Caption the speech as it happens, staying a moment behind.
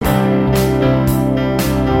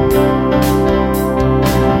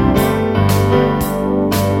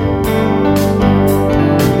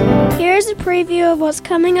what's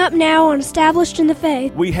coming up now on Established in the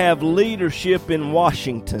Faith. We have leadership in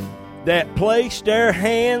Washington that placed their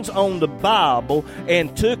hands on the Bible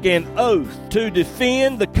and took an oath to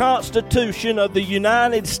defend the Constitution of the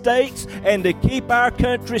United States and to keep our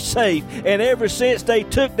country safe. And ever since they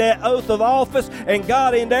took that oath of office and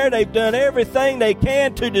got in there, they've done everything they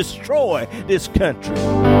can to destroy this country.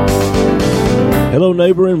 Hello,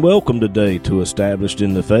 neighbor, and welcome today to Established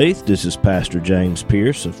in the Faith. This is Pastor James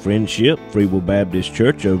Pierce of Friendship Free Will Baptist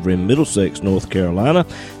Church over in Middlesex, North Carolina,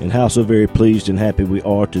 and how so very pleased and happy we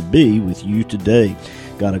are to be with you today.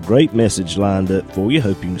 Got a great message lined up for you.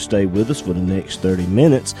 Hope you can stay with us for the next 30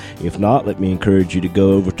 minutes. If not, let me encourage you to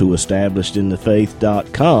go over to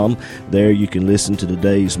establishedinthefaith.com. There you can listen to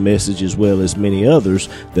today's message as well as many others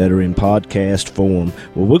that are in podcast form.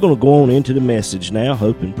 Well, we're going to go on into the message now.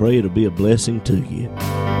 Hope and pray it'll be a blessing to you.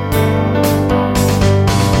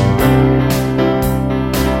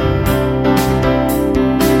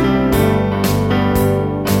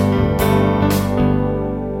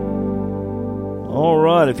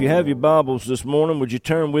 If you have your Bibles this morning, would you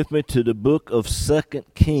turn with me to the book of 2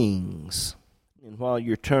 Kings? And while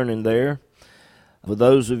you're turning there, for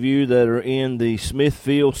those of you that are in the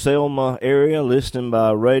Smithfield, Selma area listening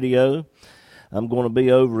by radio, I'm going to be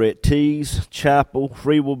over at Tees Chapel,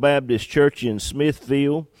 Free Will Baptist Church in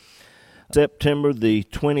Smithfield, September the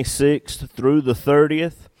 26th through the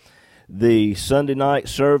 30th. The Sunday night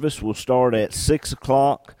service will start at 6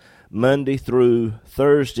 o'clock. Monday through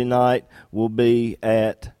Thursday night will be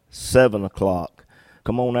at 7 o'clock.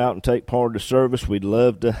 Come on out and take part of the service. We'd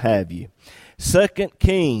love to have you. 2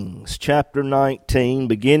 Kings chapter 19,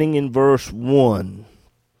 beginning in verse 1.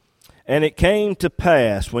 And it came to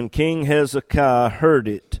pass, when King Hezekiah heard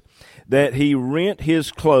it, that he rent his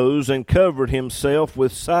clothes and covered himself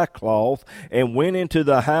with sackcloth and went into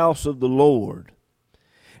the house of the Lord.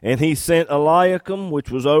 And he sent Eliakim, which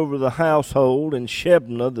was over the household, and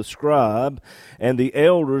Shebna the scribe, and the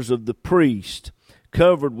elders of the priest,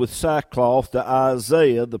 covered with sackcloth, to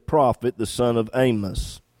Isaiah the prophet, the son of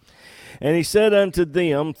Amos. And he said unto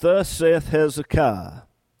them, Thus saith Hezekiah,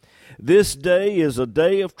 This day is a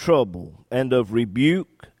day of trouble, and of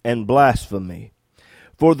rebuke and blasphemy.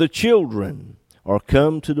 For the children are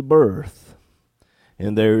come to the birth,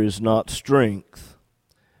 and there is not strength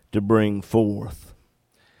to bring forth.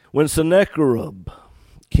 When Sennacherib,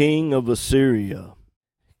 king of Assyria,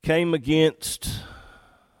 came against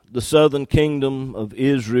the southern kingdom of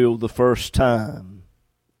Israel the first time,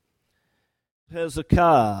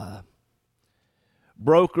 Hezekiah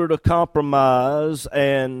brokered a compromise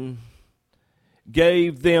and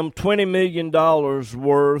gave them $20 million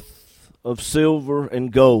worth of silver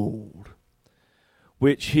and gold,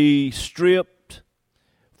 which he stripped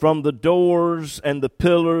from the doors and the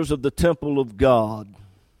pillars of the temple of God.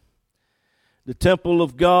 The temple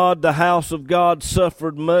of God, the house of God,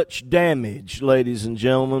 suffered much damage, ladies and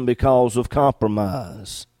gentlemen, because of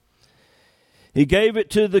compromise. He gave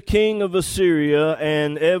it to the king of Assyria,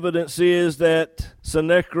 and evidence is that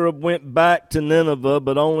Sennacherib went back to Nineveh,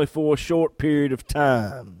 but only for a short period of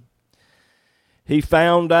time. He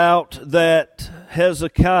found out that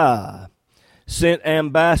Hezekiah sent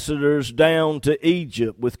ambassadors down to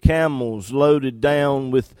Egypt with camels loaded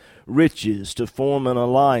down with riches to form an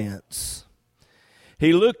alliance.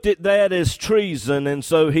 He looked at that as treason, and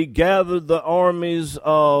so he gathered the armies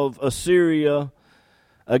of Assyria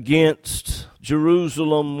against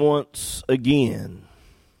Jerusalem once again.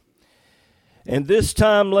 And this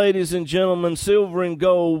time, ladies and gentlemen, silver and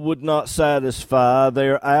gold would not satisfy.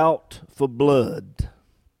 They're out for blood.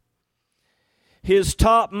 His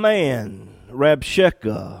top man,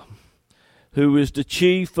 Rabshakeh, who is the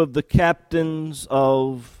chief of the captains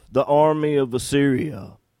of the army of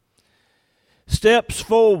Assyria, steps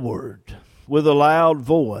forward with a loud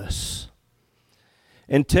voice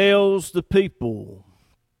and tells the people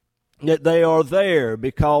that they are there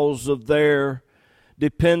because of their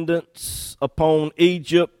dependence upon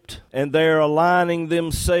Egypt, and they're aligning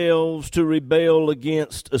themselves to rebel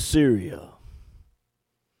against Assyria.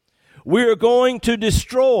 We're going to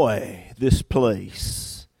destroy this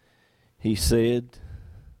place, he said.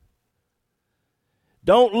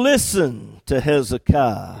 Don't listen to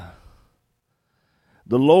Hezekiah.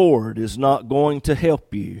 The Lord is not going to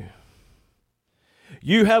help you.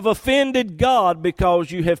 You have offended God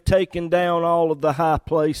because you have taken down all of the high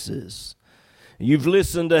places. You've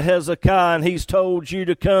listened to Hezekiah, and he's told you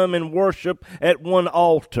to come and worship at one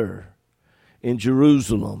altar in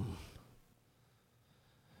Jerusalem.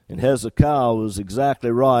 And Hezekiah was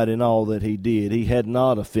exactly right in all that he did. He had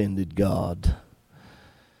not offended God,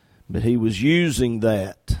 but he was using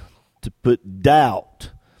that to put doubt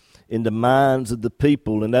in the minds of the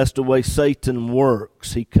people. And that's the way Satan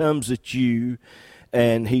works. He comes at you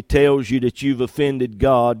and he tells you that you've offended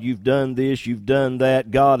God, you've done this, you've done that,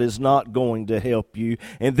 God is not going to help you.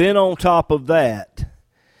 And then on top of that,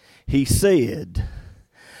 he said,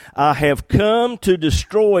 I have come to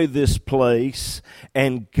destroy this place,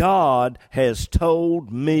 and God has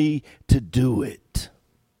told me to do it.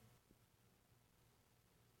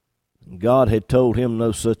 God had told him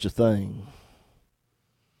no such a thing.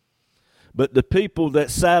 But the people that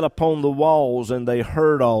sat upon the walls and they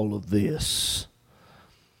heard all of this,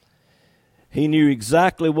 he knew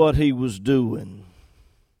exactly what he was doing.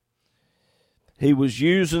 He was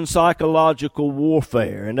using psychological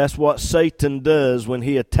warfare, and that's what Satan does when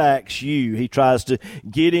he attacks you. He tries to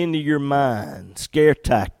get into your mind, scare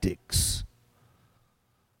tactics.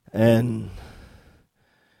 And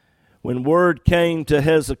when word came to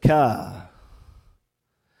Hezekiah,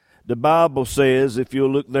 the Bible says, if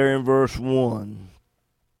you'll look there in verse 1,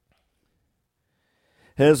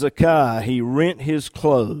 Hezekiah, he rent his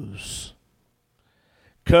clothes,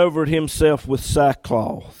 covered himself with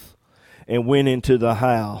sackcloth, and went into the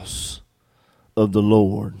house of the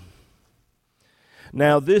Lord.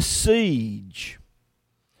 Now this siege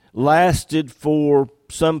lasted for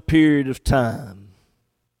some period of time.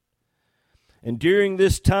 And during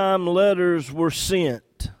this time, letters were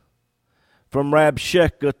sent from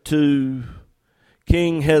Rabshakeh to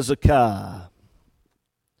King Hezekiah.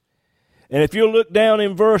 And if you'll look down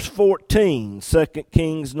in verse 14, 2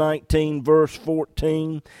 Kings 19, verse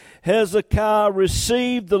 14, Hezekiah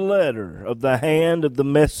received the letter of the hand of the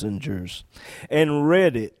messengers and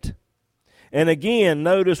read it. And again,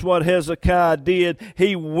 notice what Hezekiah did.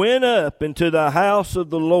 He went up into the house of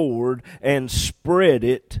the Lord and spread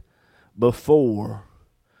it before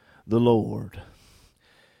the Lord.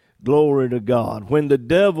 Glory to God. When the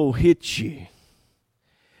devil hits you,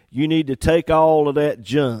 you need to take all of that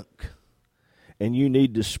junk and you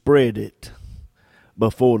need to spread it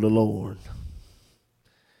before the Lord.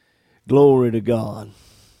 Glory to God.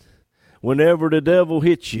 Whenever the devil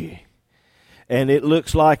hits you and it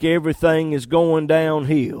looks like everything is going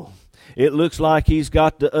downhill, it looks like he's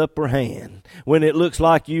got the upper hand, when it looks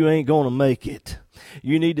like you ain't going to make it,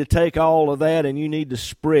 you need to take all of that and you need to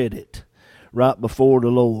spread it right before the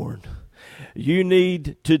Lord. You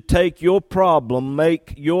need to take your problem,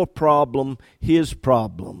 make your problem his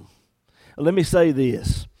problem. Let me say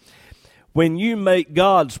this. When you make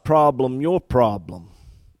God's problem your problem,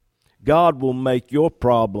 God will make your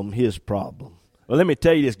problem his problem. Well, let me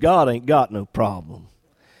tell you this. God ain't got no problem.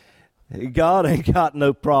 God ain't got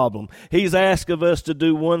no problem. He's asked of us to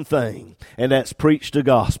do one thing, and that's preach the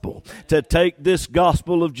gospel. To take this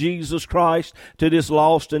gospel of Jesus Christ to this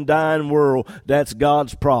lost and dying world, that's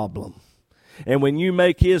God's problem. And when you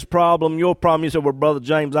make his problem your problem, you say, well, Brother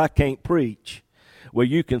James, I can't preach. Well,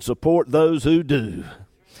 you can support those who do.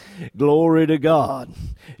 Glory to God.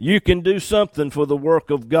 You can do something for the work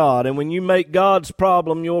of God. And when you make God's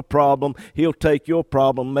problem your problem, he'll take your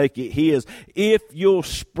problem, make it his, if you'll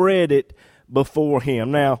spread it before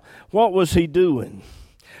him. Now, what was he doing?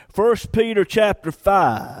 1 Peter chapter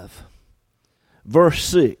 5, verse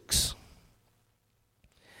 6.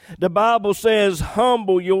 The Bible says,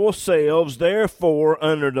 humble yourselves, therefore,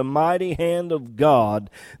 under the mighty hand of God,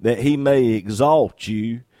 that he may exalt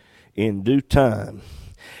you in due time,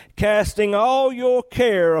 casting all your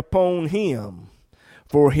care upon him,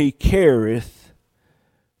 for he careth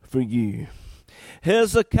for you.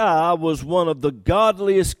 Hezekiah was one of the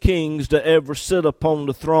godliest kings to ever sit upon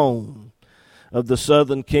the throne of the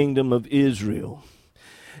southern kingdom of Israel.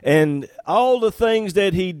 And all the things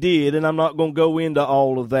that he did, and I'm not going to go into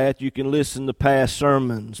all of that. You can listen to past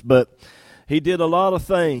sermons. But he did a lot of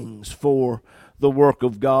things for the work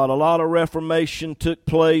of God. A lot of reformation took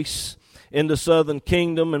place in the southern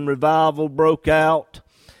kingdom, and revival broke out.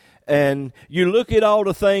 And you look at all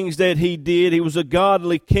the things that he did. He was a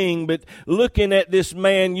godly king. But looking at this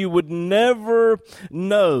man, you would never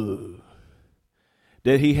know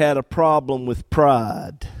that he had a problem with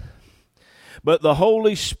pride. But the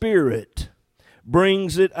Holy Spirit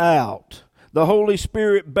brings it out. The Holy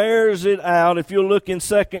Spirit bears it out. If you look in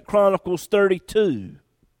 2 Chronicles 32,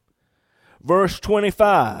 verse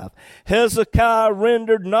 25, Hezekiah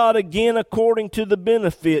rendered not again according to the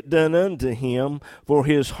benefit done unto him, for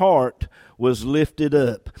his heart was lifted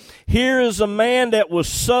up. Here is a man that was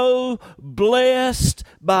so blessed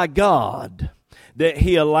by God that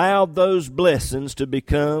he allowed those blessings to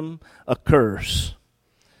become a curse.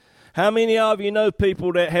 How many of you know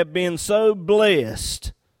people that have been so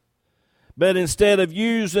blessed But instead of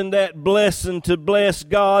using that blessing to bless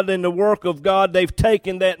God and the work of God, they've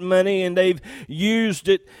taken that money and they've used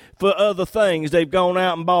it for other things. They've gone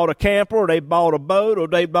out and bought a camper, or they've bought a boat, or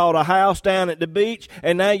they've bought a house down at the beach,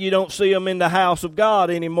 and now you don't see them in the house of God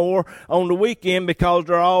anymore on the weekend because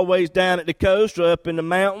they're always down at the coast or up in the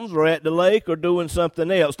mountains or at the lake or doing something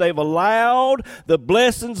else. They've allowed the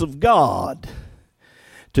blessings of God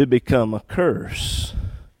to become a curse.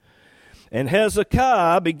 And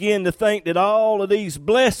Hezekiah began to think that all of these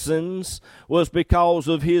blessings was because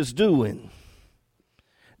of his doing.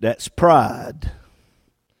 That's pride.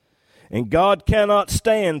 And God cannot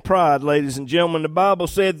stand pride, ladies and gentlemen. The Bible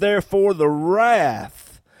said, therefore the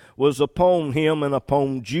wrath was upon him and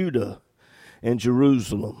upon Judah and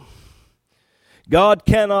Jerusalem. God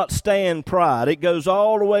cannot stand pride. It goes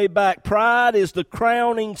all the way back. Pride is the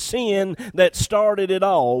crowning sin that started it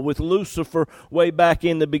all with Lucifer way back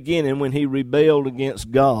in the beginning when he rebelled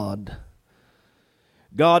against God.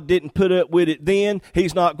 God didn't put up with it then.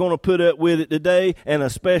 He's not going to put up with it today, and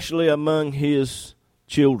especially among his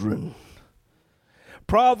children.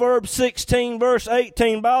 Proverbs 16 verse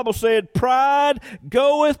 18, Bible said, pride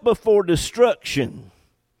goeth before destruction,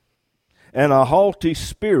 and a haughty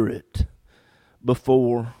spirit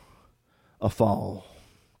before a fall.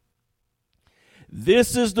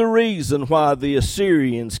 This is the reason why the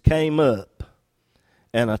Assyrians came up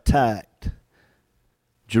and attacked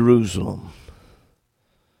Jerusalem.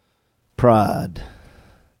 Pride.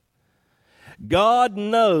 God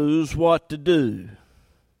knows what to do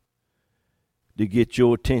to get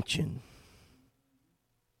your attention.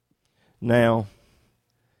 Now,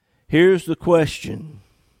 here's the question.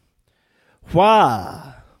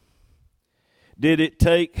 Why did it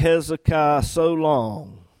take Hezekiah so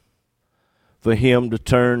long for him to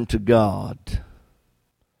turn to God?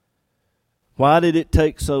 Why did it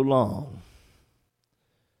take so long?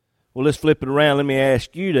 Well, let's flip it around. Let me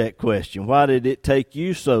ask you that question. Why did it take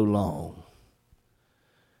you so long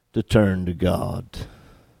to turn to God?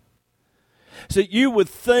 See, you would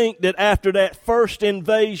think that after that first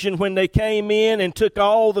invasion, when they came in and took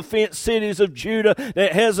all the fenced cities of Judah,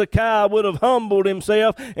 that Hezekiah would have humbled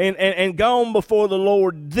himself and gone before the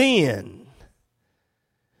Lord then.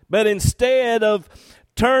 But instead of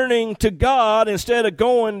turning to God, instead of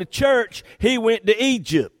going to church, he went to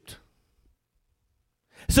Egypt.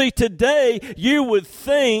 See, today you would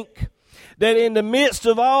think that in the midst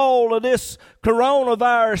of all of this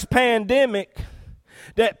coronavirus pandemic,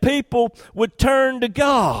 that people would turn to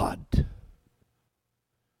God.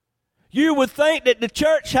 You would think that the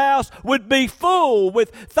church house would be full with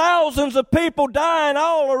thousands of people dying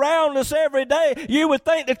all around us every day. You would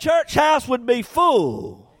think the church house would be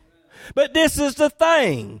full. But this is the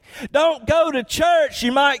thing. Don't go to church,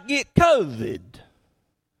 you might get COVID.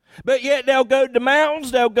 But yet they'll go to the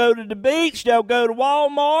mountains, they'll go to the beach, they'll go to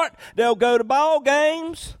Walmart, they'll go to ball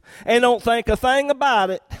games, and don't think a thing about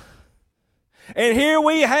it. And here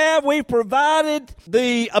we've provided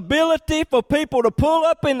the ability for people to pull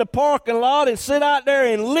up in the parking lot and sit out there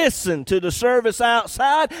and listen to the service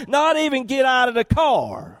outside, not even get out of the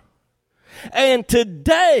car. And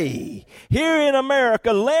today, here in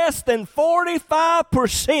America, less than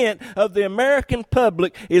 45% of the American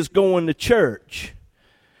public is going to church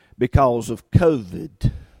because of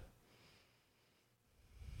COVID.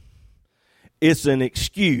 It's an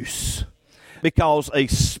excuse. Because a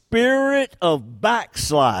spirit of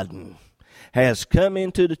backsliding has come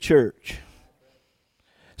into the church.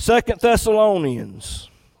 2 Thessalonians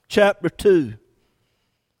chapter 2,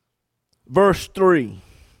 verse 3.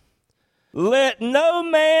 Let no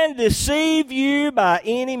man deceive you by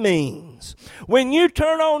any means. When you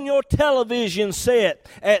turn on your television set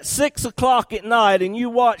at 6 o'clock at night and you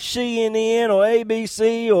watch CNN or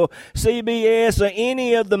ABC or CBS or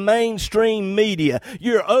any of the mainstream media,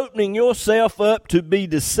 you're opening yourself up to be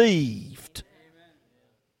deceived.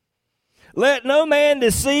 Let no man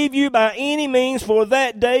deceive you by any means, for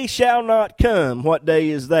that day shall not come. What day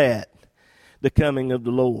is that? The coming of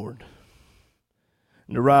the Lord.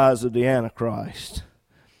 The rise of the Antichrist.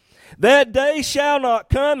 That day shall not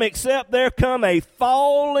come except there come a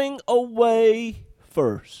falling away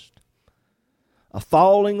first. A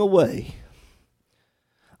falling away.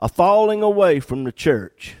 A falling away from the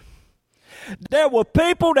church. There were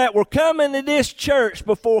people that were coming to this church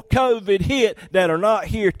before COVID hit that are not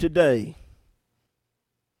here today.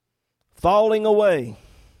 Falling away.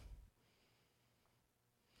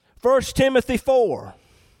 1 Timothy 4.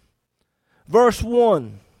 Verse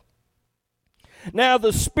 1. Now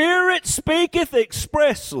the Spirit speaketh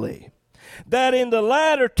expressly that in the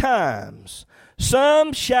latter times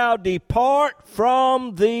some shall depart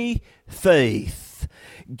from the faith,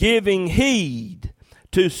 giving heed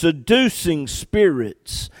to seducing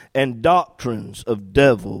spirits and doctrines of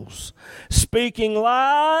devils, speaking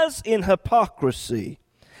lies in hypocrisy,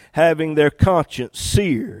 having their conscience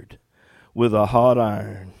seared with a hot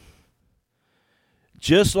iron.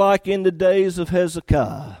 Just like in the days of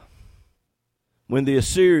Hezekiah, when the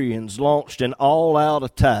Assyrians launched an all-out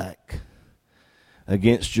attack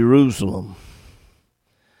against Jerusalem.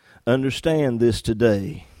 Understand this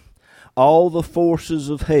today. All the forces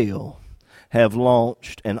of hell have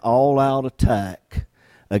launched an all-out attack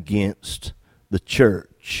against the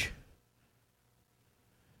church.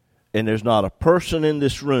 And there's not a person in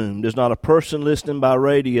this room, there's not a person listening by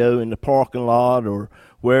radio in the parking lot or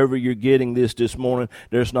wherever you're getting this morning,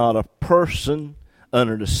 there's not a person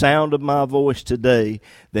under the sound of my voice today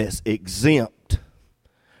that's exempt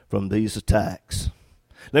from these attacks.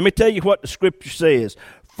 Let me tell you what the Scripture says.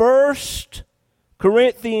 1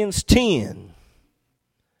 Corinthians 10,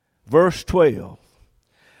 verse 12.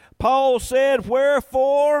 Paul said,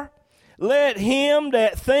 "Wherefore let him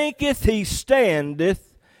that thinketh he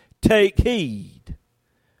standeth take heed,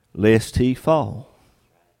 lest he fall."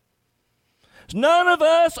 None of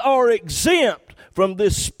us are exempt from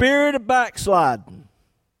this spirit of backsliding.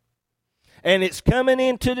 And it's coming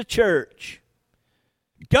into the church.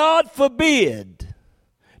 God forbid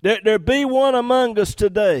that there be one among us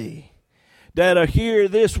today that are here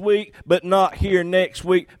this week but not here next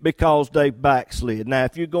week because they backslid. Now,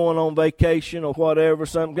 if you're going on vacation or whatever,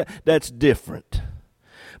 something, that's different.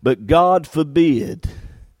 But God forbid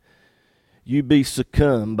you be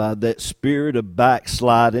succumbed by that spirit of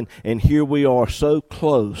backsliding, and here we are so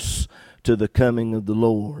close to the coming of the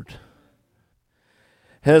Lord.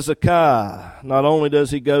 Hezekiah, not only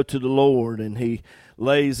does he go to the Lord and he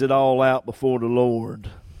lays it all out before the Lord,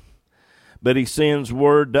 but he sends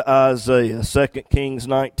word to Isaiah, 2 Kings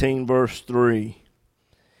 19, verse 3.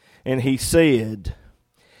 And he said,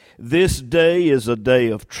 "This day is a day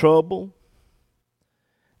of trouble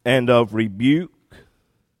and of rebuke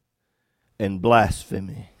and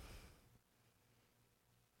blasphemy."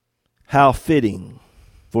 How fitting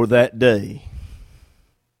for that day.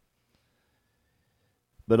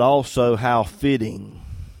 But also how fitting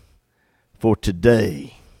for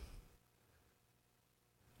today.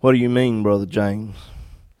 What do you mean, Brother James?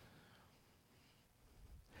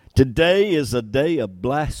 Today is a day of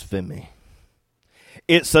blasphemy.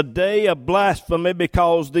 It's a day of blasphemy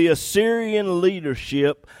because the Assyrian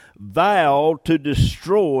leadership vowed to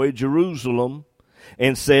destroy Jerusalem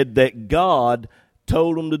and said that God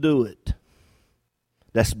told them to do it.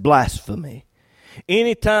 That's blasphemy.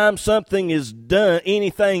 Anytime something is done,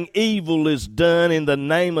 anything evil is done in the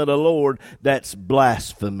name of the Lord, that's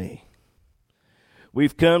blasphemy.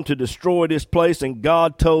 We've come to destroy this place, and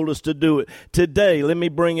God told us to do it. Today, let me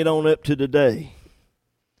bring it on up to today.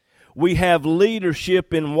 We have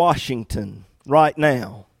leadership in Washington right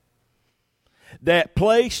now that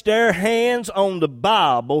placed their hands on the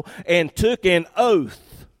Bible and took an oath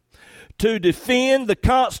to defend the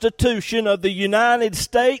Constitution of the United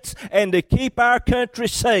States and to keep our country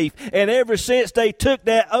safe. And ever since they took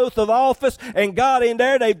that oath of office and got in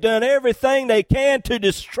there, they've done everything they can to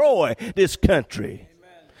destroy this country.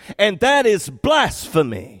 Amen. And that is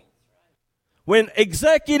blasphemy. When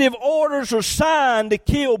executive orders are signed to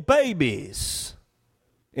kill babies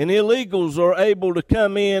and illegals are able to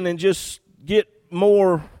come in and just get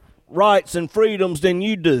more rights and freedoms than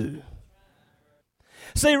you do.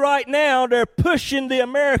 See, right now, they're pushing the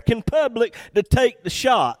American public to take the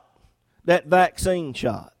shot, that vaccine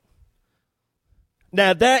shot.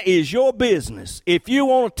 Now, that is your business. If you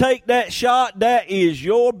want to take that shot, that is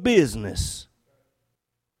your business.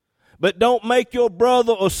 But don't make your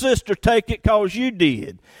brother or sister take it because you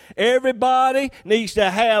did. Everybody needs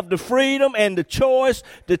to have the freedom and the choice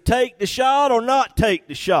to take the shot or not take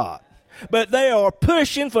the shot. But they are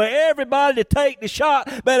pushing for everybody to take the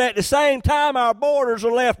shot. But at the same time, our borders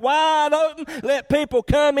are left wide open. Let people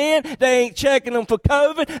come in. They ain't checking them for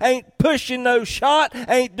COVID. Ain't pushing no shot.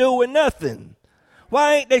 Ain't doing nothing.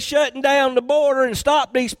 Why ain't they shutting down the border and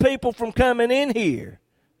stop these people from coming in here?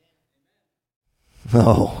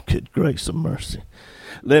 Oh, good grace of mercy.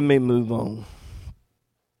 Let me move on.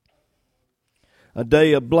 A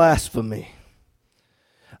day of blasphemy.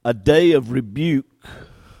 A day of rebuke.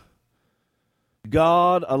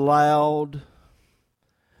 God allowed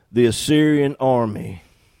the Assyrian army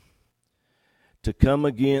to come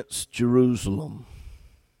against Jerusalem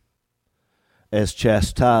as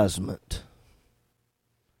chastisement,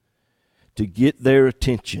 to get their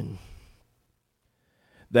attention.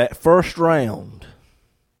 That first round,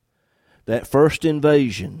 that first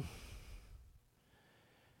invasion,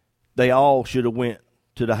 they all should have went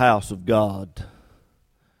to the house of God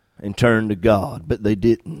and turn to God, but they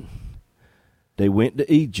didn't. They went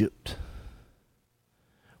to Egypt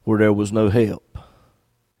where there was no help.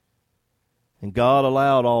 And God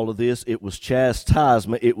allowed all of this. It was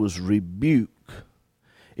chastisement. It was rebuke.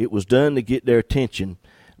 It was done to get their attention.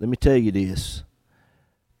 Let me tell you this.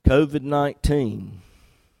 COVID-19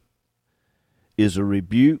 is a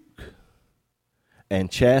rebuke and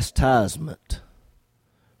chastisement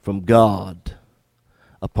from God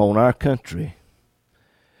upon our country.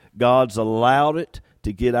 God's allowed it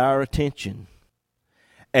to get our attention.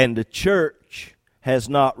 And the church has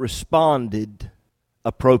not responded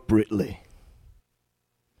appropriately.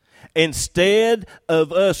 Instead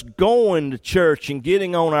of us going to church and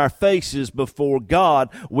getting on our faces before God,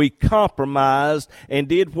 we compromised and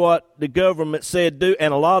did what the government said do.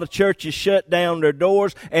 And a lot of churches shut down their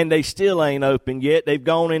doors, and they still ain't open yet. They've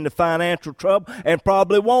gone into financial trouble and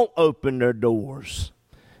probably won't open their doors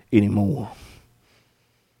anymore.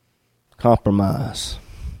 Compromise.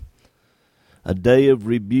 A day of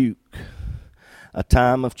rebuke. A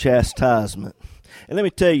time of chastisement. And let me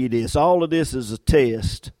tell you this. All of this is a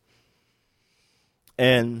test.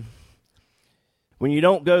 And when you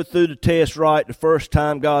don't go through the test right the first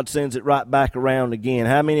time, God sends it right back around again.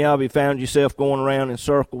 How many of you found yourself going around in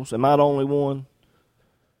circles? Am I the only one?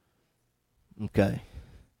 Okay.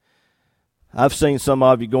 I've seen some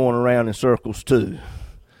of you going around in circles too.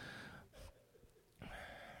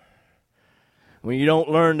 When you don't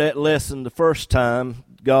learn that lesson the first time,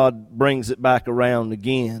 God brings it back around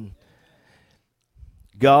again.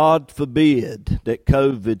 God forbid that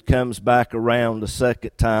COVID comes back around the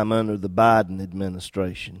second time under the Biden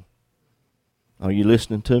administration. Are you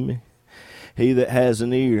listening to me? He that has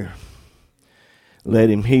an ear,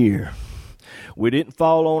 let him hear. We didn't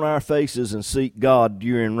fall on our faces and seek God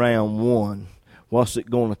during round one. What's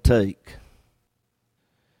it going to take?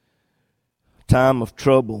 A time of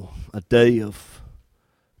trouble, a day of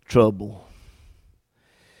trouble.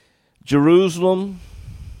 Jerusalem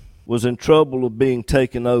was in trouble of being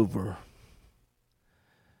taken over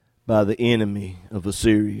by the enemy of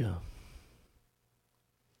Assyria.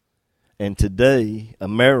 And today,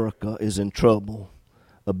 America is in trouble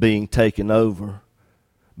of being taken over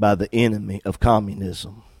by the enemy of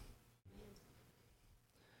communism.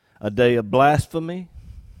 A day of blasphemy,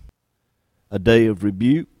 a day of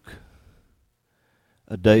rebuke,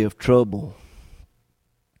 a day of trouble.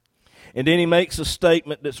 And then he makes a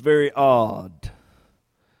statement that's very odd.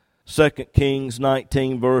 2 Kings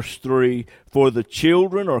 19 verse 3, for the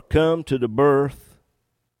children are come to the birth,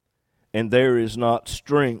 and there is not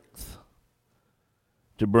strength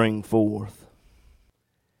to bring forth.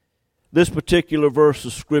 This particular verse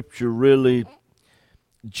of Scripture really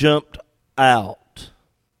jumped out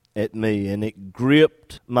at me, and it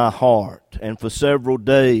gripped my heart. And for several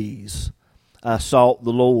days I sought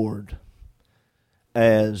the Lord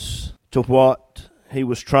as to what He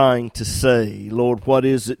was trying to say. Lord, what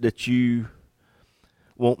is it that you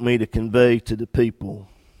want me to convey to the people?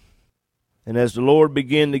 And as the Lord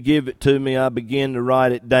began to give it to me, I began to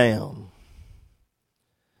write it down.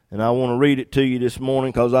 And I want to read it to you this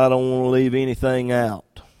morning because I don't want to leave anything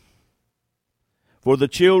out. For the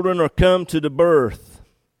children are come to the birth,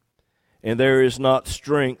 and there is not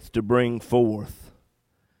strength to bring forth.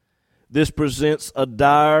 This presents a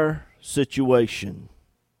dire situation.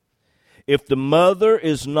 If the mother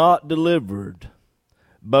is not delivered,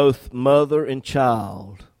 both mother and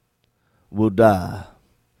child will die.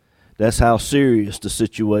 That's how serious the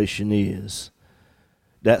situation is.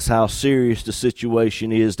 That's how serious the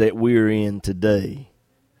situation is that we're in today,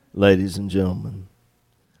 ladies and gentlemen.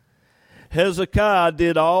 Hezekiah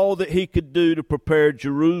did all that he could do to prepare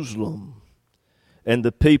Jerusalem and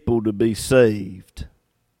the people to be saved.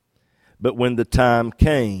 But when the time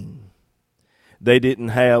came, they didn't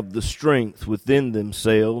have the strength within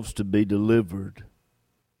themselves to be delivered.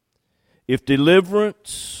 If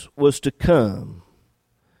deliverance was to come,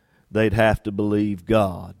 they'd have to believe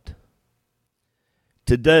God.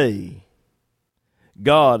 Today,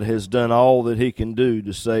 God has done all that He can do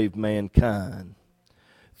to save mankind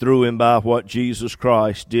through and by what Jesus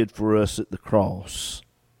Christ did for us at the cross.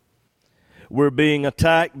 We're being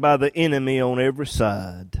attacked by the enemy on every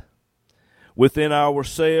side. Within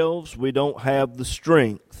ourselves, we don't have the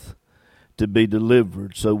strength to be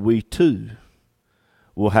delivered, so we too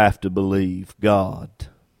will have to believe God.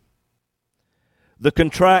 The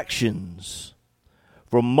contractions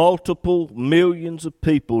for multiple millions of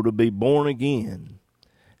people to be born again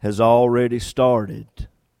has already started.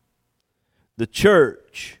 The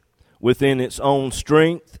church, within its own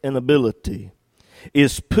strength and ability,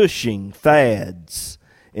 is pushing fads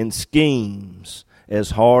and schemes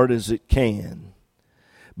as hard as it can,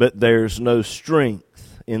 but there's no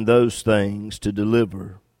strength in those things to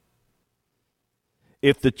deliver.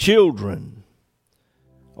 If the children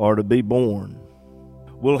are to be born,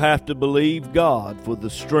 we'll have to believe God for the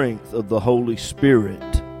strength of the Holy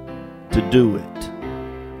Spirit to do it.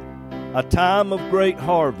 A time of great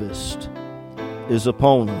harvest is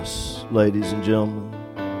upon us, ladies and gentlemen.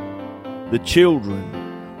 The children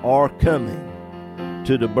are coming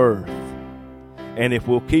to the birth. And if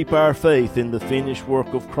we'll keep our faith in the finished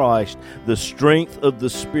work of Christ, the strength of the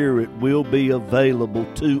Spirit will be available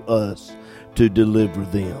to us to deliver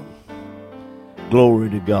them. Glory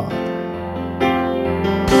to God.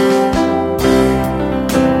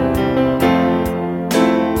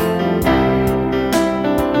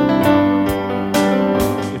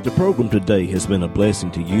 If the program today has been a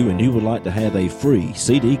blessing to you and you would like to have a free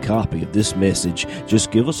CD copy of this message,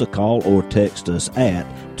 just give us a call or text us at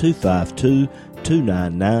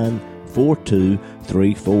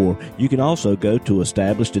 252-299-4234. You can also go to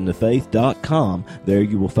establishedinthefaith.com. There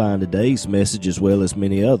you will find today's message as well as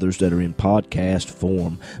many others that are in podcast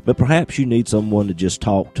form. But perhaps you need someone to just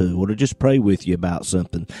talk to or to just pray with you about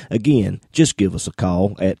something. Again, just give us a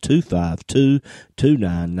call at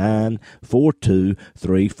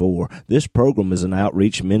 252-299-4234. This program is an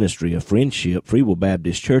outreach ministry of Friendship Free Will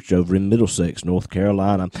Baptist Church over in Middlesex, North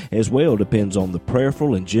Carolina. As well depends on the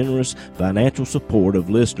prayerful and generous financial support of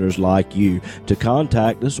listeners like you. To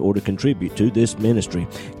contact us or to contribute to this ministry,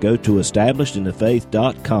 go to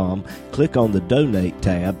establishedinthefaith.com, click on the Donate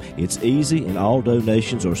tab. It's easy and all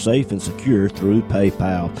donations are safe and secure through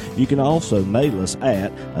PayPal. You can also mail us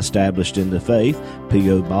at Established in the Faith,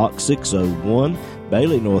 P.O. Box 601,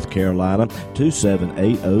 Bailey, North Carolina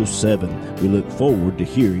 27807. We look forward to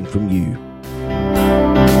hearing from you.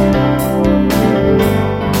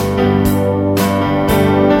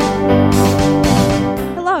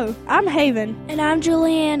 I'm Haven. And I'm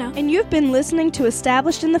Juliana. And you've been listening to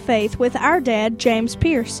Established in the Faith with our dad, James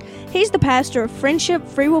Pierce. He's the pastor of Friendship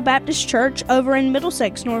Free Will Baptist Church over in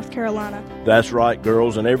Middlesex, North Carolina. That's right,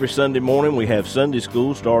 girls. And every Sunday morning we have Sunday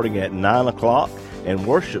school starting at 9 o'clock and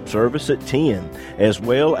worship service at 10, as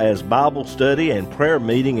well as Bible study and prayer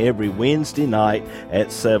meeting every Wednesday night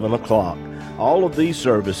at 7 o'clock. All of these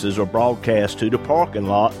services are broadcast to the parking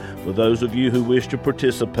lot for those of you who wish to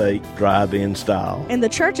participate drive-in style. And the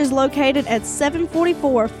church is located at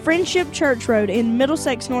 744 Friendship Church Road in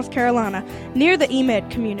Middlesex, North Carolina, near the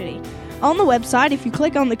EMED community. On the website, if you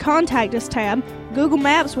click on the Contact Us tab, Google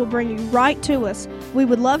Maps will bring you right to us. We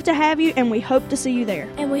would love to have you, and we hope to see you there.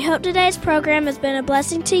 And we hope today's program has been a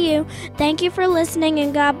blessing to you. Thank you for listening,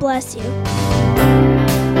 and God bless you.